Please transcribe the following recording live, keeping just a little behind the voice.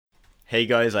Hey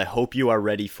guys, I hope you are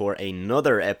ready for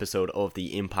another episode of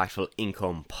the Impactful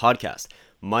Income Podcast.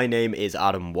 My name is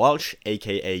Adam Walsh,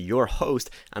 aka your host,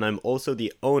 and I'm also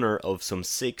the owner of some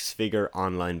six-figure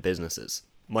online businesses.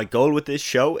 My goal with this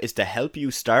show is to help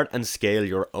you start and scale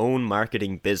your own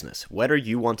marketing business, whether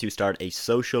you want to start a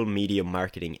social media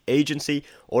marketing agency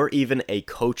or even a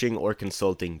coaching or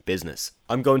consulting business.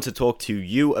 I'm going to talk to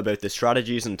you about the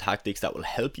strategies and tactics that will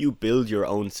help you build your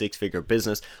own six-figure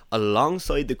business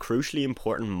alongside the crucially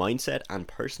important mindset and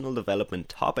personal development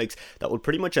topics that will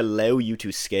pretty much allow you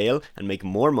to scale and make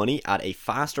more money at a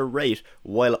faster rate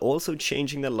while also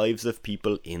changing the lives of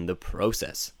people in the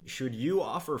process. Should you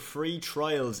offer free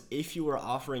trials if you are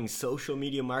offering social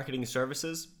media marketing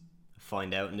services?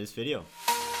 Find out in this video.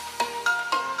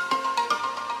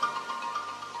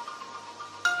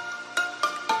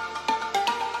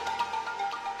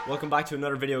 Welcome back to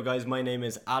another video, guys. My name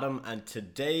is Adam and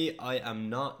today I am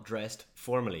not dressed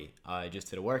formally. I just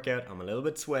did a workout. I'm a little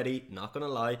bit sweaty, not gonna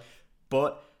lie,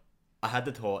 but I had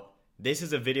the thought, this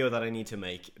is a video that I need to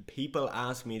make. People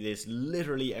ask me this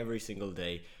literally every single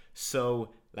day, so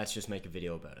let's just make a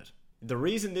video about it. The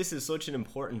reason this is such an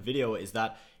important video is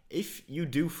that if you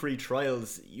do free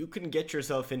trials, you can get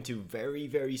yourself into very,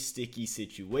 very sticky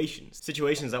situations.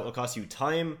 Situations that will cost you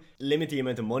time, limit the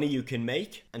amount of money you can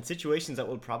make, and situations that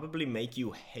will probably make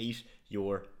you hate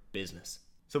your business.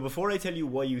 So before I tell you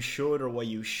why you should or why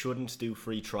you shouldn't do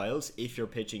free trials if you're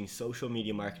pitching social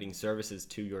media marketing services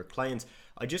to your clients,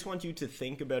 I just want you to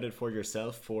think about it for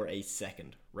yourself for a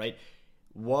second, right?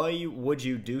 Why would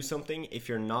you do something if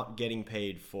you're not getting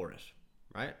paid for it,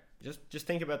 right? Just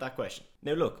think about that question.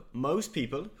 Now look, most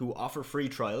people who offer free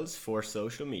trials for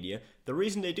social media, the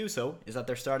reason they do so is that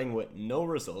they're starting with no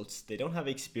results, they don't have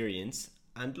experience,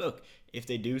 and look, if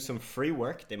they do some free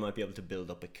work, they might be able to build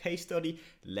up a case study,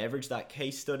 leverage that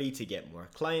case study to get more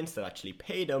clients that actually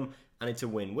pay them, and it's a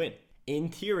win-win. In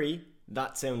theory,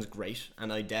 that sounds great,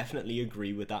 and I definitely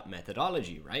agree with that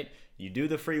methodology, right? You do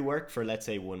the free work for, let's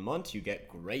say, 1 month, you get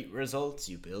great results,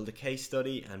 you build a case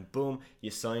study, and boom, you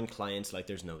sign clients like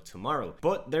there's no tomorrow.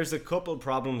 But there's a couple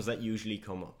problems that usually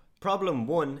come up. Problem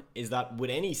one is that with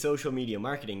any social media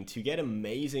marketing, to get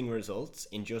amazing results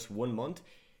in just 1 month,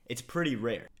 it's pretty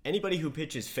rare. Anybody who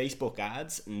pitches Facebook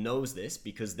ads knows this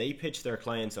because they pitch their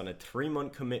clients on a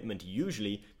 3-month commitment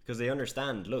usually because they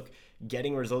understand, look,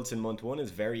 getting results in month 1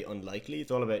 is very unlikely. It's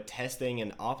all about testing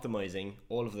and optimizing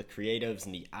all of the creatives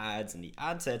and the ads and the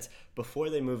ad sets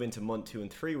before they move into month 2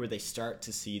 and 3 where they start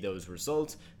to see those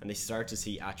results and they start to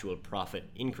see actual profit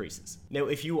increases. Now,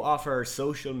 if you offer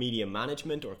social media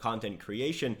management or content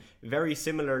creation, very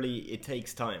similarly, it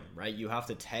takes time, right? You have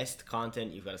to test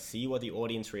content, you've got to see what the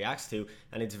audience reacts to,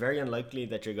 and it's very unlikely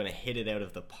that you're going to hit it out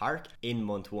of the park in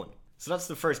month 1. So that's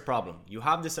the first problem. You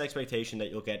have this expectation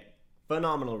that you'll get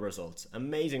phenomenal results,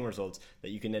 amazing results that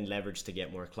you can then leverage to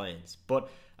get more clients. But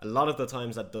a lot of the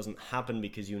times that doesn't happen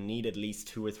because you need at least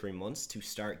 2 or 3 months to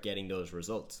start getting those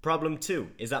results. Problem 2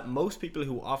 is that most people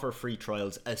who offer free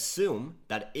trials assume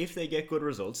that if they get good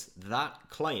results, that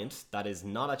client that is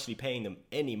not actually paying them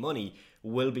any money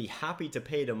will be happy to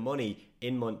pay them money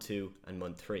in month 2 and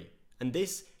month 3. And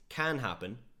this can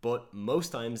happen, but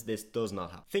most times this does not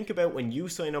happen. Think about when you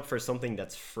sign up for something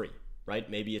that's free, right?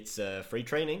 Maybe it's free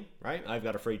training, right? I've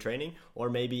got a free training, or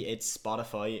maybe it's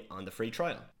Spotify on the free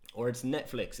trial, or it's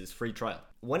Netflix's free trial.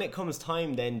 When it comes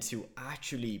time then to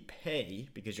actually pay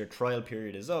because your trial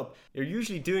period is up, you're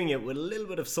usually doing it with a little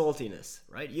bit of saltiness,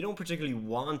 right? You don't particularly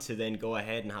want to then go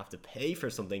ahead and have to pay for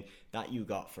something that you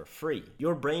got for free.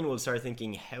 Your brain will start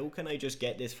thinking, how can I just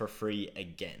get this for free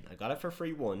again? I got it for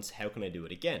free once, how can I do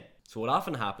it again? So what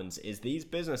often happens is these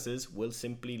businesses will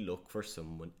simply look for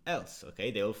someone else,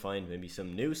 okay? They'll find maybe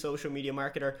some new social media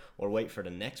marketer or wait for the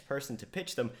next person to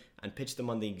pitch them and pitch them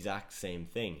on the exact same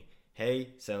thing. Hey,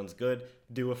 sounds good.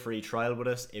 Do a free trial with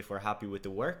us. If we're happy with the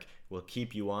work, we'll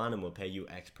keep you on and we'll pay you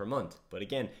X per month. But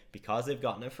again, because they've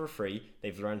gotten it for free,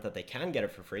 they've learned that they can get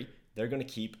it for free, they're going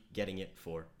to keep getting it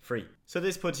for free. So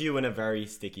this puts you in a very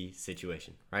sticky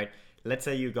situation, right? Let's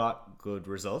say you got good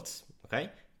results, okay?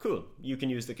 Cool, you can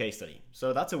use the case study.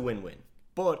 So that's a win-win.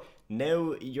 But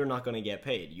now you're not going to get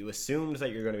paid. You assumed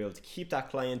that you're going to be able to keep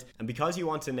that client, and because you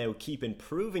want to now keep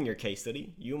improving your case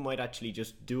study, you might actually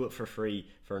just do it for free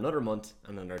for another month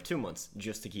and another 2 months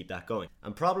just to keep that going.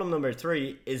 And problem number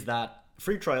 3 is that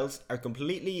free trials are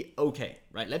completely okay,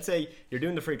 right? Let's say you're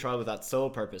doing the free trial with that sole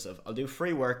purpose of, I'll do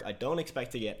free work, I don't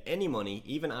expect to get any money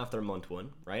even after month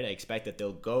 1, right? I expect that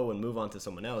they'll go and move on to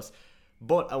someone else.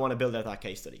 but I want to build out that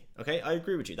case study. Okay, I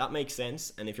agree with you. That makes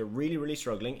sense. And if you're really, really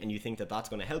struggling and you think that that's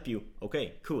going to help you,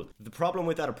 okay, cool. The problem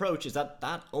with that approach is that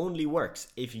that only works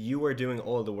if you are doing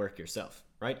all the work yourself.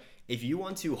 right? If you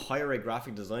want to hire a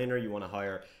graphic designer, you want to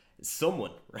hire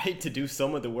someone, right, to do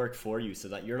some of the work for you so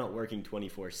that you're not working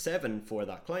 24/7 for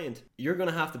that client, you're going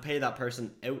to have to pay that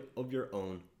person out of your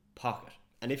own pocket.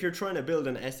 And if you're trying to build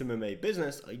an SMMA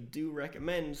business, I do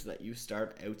recommend that you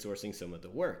start outsourcing some of the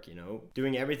work,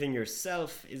 Doing everything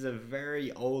yourself is a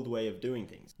very old way of doing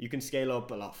things. You can scale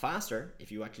up a lot faster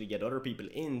if you actually get other people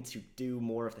in to do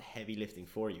more of the heavy lifting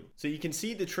for you. So you can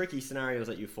see the tricky scenarios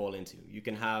that you fall into. You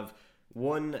can have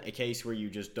a case where you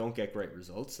just don't get great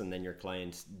results and then your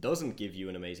client doesn't give you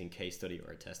an amazing case study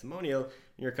or a testimonial, and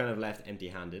you're kind of left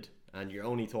empty-handed. And your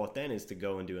only thought then is to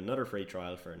go and do another free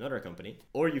trial for another company.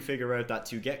 Or you figure out that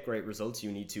to get great results,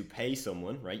 you need to pay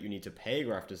someone, right? You need to pay a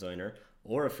graphic designer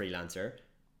or a freelancer,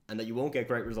 and that you won't get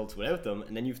great results without them.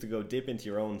 And then you have to go dip into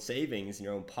your own savings in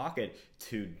your own pocket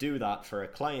to do that for a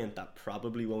client that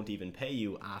probably won't even pay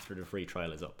you after the free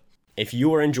trial is up. If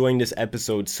you are enjoying this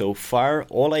episode so far,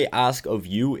 all I ask of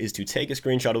you is to take a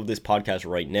screenshot of this podcast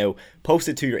right now, post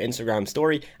it to your Instagram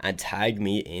story, and tag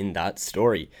me in that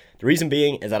story. The reason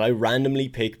being is that I randomly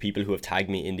pick people who have tagged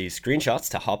me in these screenshots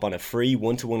to hop on a free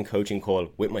one-to-one coaching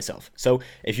call with myself. So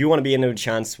if you want to be in a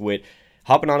chance with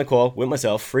hopping on a call with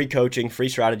myself, free coaching, free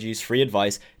strategies, free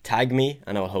advice, tag me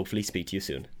and I'll hopefully speak to you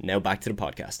soon. Now back to the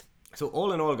podcast. So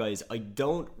all in all, guys, I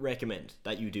don't recommend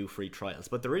that you do free trials,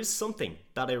 but there is something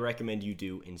that I recommend you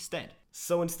do instead.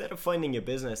 So instead of finding a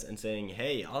business and saying,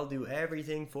 hey, I'll do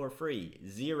everything for free,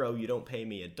 zero, you don't pay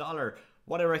me $1,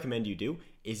 what I recommend you do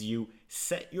is you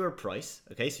set your price,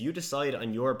 okay? So you decide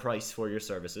on your price for your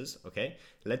services, okay?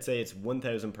 Let's say it's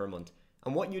 $1,000 per month.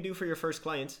 And what you do for your first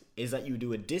client is that you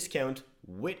do a discount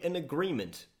with an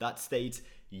agreement that states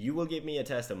you will give me a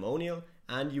testimonial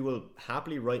and you will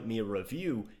happily write me a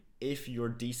review if you're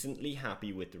decently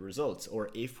happy with the results or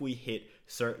if we hit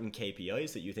certain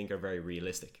KPIs that you think are very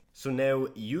realistic. So now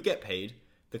you get paid,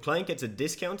 the client gets a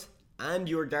discount, and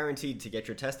you're guaranteed to get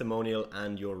your testimonial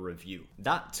and your review.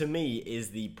 That to me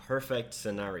is the perfect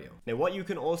scenario. Now what you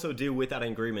can also do with that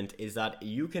agreement is that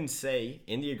you can say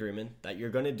in the agreement that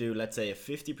you're going to do, let's say, a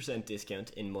 50%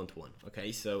 discount in month one.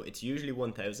 Okay, so it's usually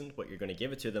 1,000, but you're going to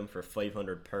give it to them for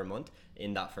 500 per month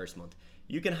in that first month.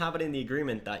 You can have it in the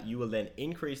agreement that you will then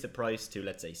increase the price to,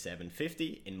 let's say,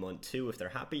 750 in month 2 if they're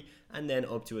happy, and then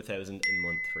up to 1,000 in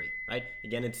month 3, right?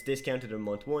 Again, it's discounted in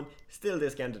month 1, still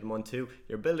discounted in month 2.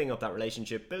 You're building up that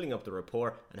relationship, building up the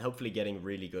rapport, and hopefully getting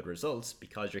really good results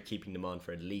because you're keeping them on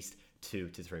for at least 2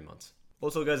 to 3 months.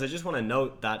 Also, guys, I just want to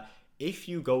note that if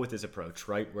you go with this approach,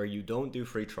 right, where you don't do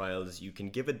free trials, you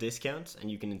can give a discount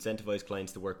and you can incentivize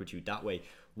clients to work with you that way.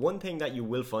 One thing that you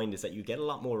will find is that you get a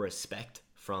lot more respect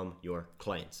from your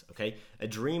clients, okay? A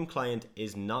dream client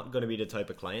is not going to be the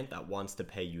type of client that wants to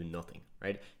pay you nothing,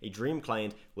 right? A dream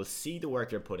client will see the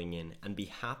work you're putting in and be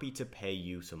happy to pay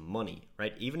you some money,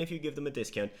 right? Even if you give them a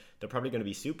discount, they're probably going to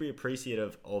be super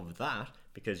appreciative of that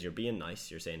because you're being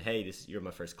nice. You're saying, hey, you're my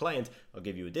first client, I'll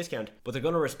give you a discount, but they're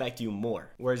going to respect you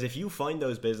more. Whereas if you find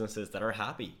those businesses that are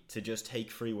happy to just take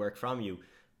free work from you,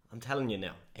 I'm telling you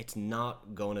now, it's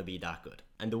not going to be that good.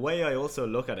 And the way I also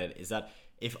look at it is that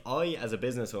if I, as a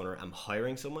business owner, am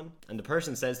hiring someone and the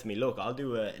person says to me, look, I'll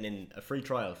do a free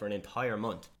trial for an entire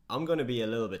month, I'm going to be a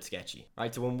little bit sketchy,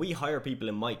 right? So when we hire people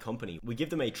in my company, we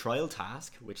give them a trial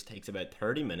task, which takes about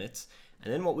 30 minutes.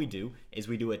 And then what we do is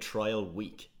we do a trial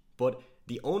week. But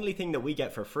the only thing that we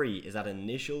get for free is that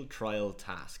initial trial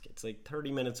task. It's like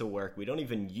 30 minutes of work. We don't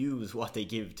even use what they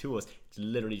give to us. It's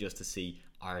literally just to see,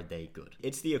 are they good?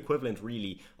 It's the equivalent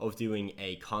really of doing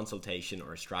a consultation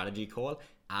or a strategy call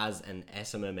as an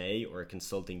SMMA or a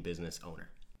consulting business owner.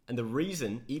 And the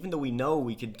reason, even though we know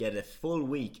we could get a full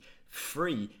week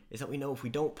free, is that we know if we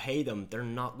don't pay them, they're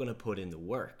not going to put in the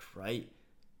work, right?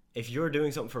 If you're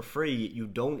doing something for free, you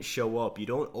don't show up, you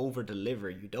don't over deliver,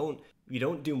 you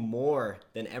don't do more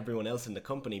than everyone else in the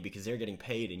company because they're getting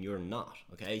paid and you're not,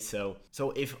 okay? So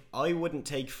if I wouldn't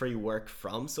take free work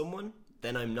from someone,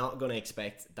 then I'm not going to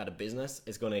expect that a business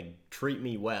is going to treat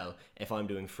me well if I'm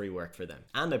doing free work for them.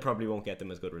 And I probably won't get them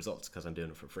as good results because I'm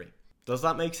doing it for free. Does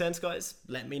that make sense, guys?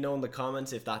 Let me know in the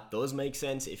comments if that does make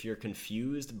sense. If you're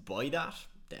confused by that,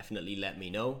 definitely let me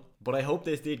know. But I hope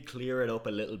this did clear it up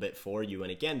a little bit for you.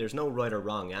 And again, there's no right or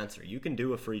wrong answer. You can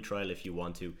do a free trial if you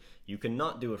want to. You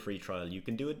cannot do a free trial. You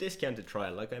can do a discounted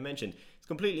trial. Like I mentioned, it's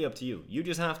completely up to you. You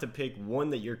just have to pick one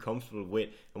that you're comfortable with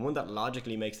and one that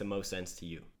logically makes the most sense to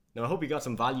you. Now, I hope you got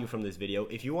some value from this video.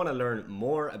 If you want to learn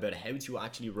more about how to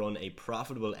actually run a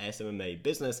profitable SMMA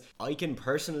business, I can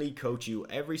personally coach you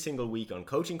every single week on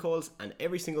coaching calls and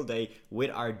every single day with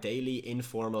our daily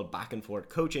informal back and forth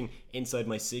coaching inside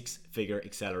my 6-figure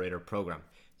accelerator program.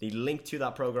 The link to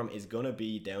that program is going to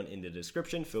be down in the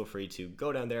description. Feel free to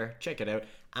go down there, check it out.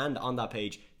 And on that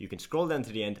page, you can scroll down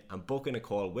to the end and book in a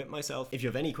call with myself if you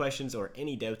have any questions or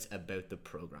any doubts about the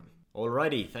program.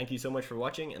 Alrighty, thank you so much for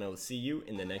watching, and I will see you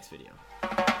in the next video.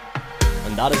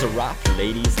 And that is a wrap,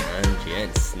 ladies and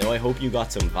gents. Now I hope you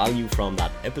got some value from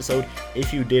that episode.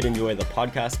 If you did enjoy the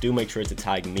podcast, do make sure to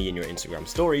tag me in your Instagram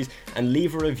stories and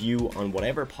leave a review on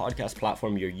whatever podcast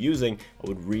platform you're using. I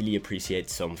would really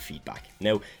appreciate some feedback.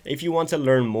 Now, if you want to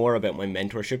learn more about my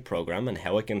mentorship program and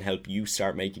how it can help you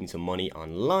start making some money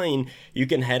online, you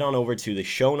can head on over to the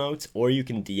show notes, or you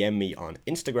can DM me on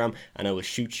Instagram and I will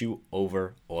shoot you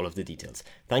over all of the details.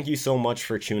 Thank you so much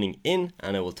for tuning in,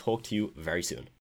 and I will talk to you very soon.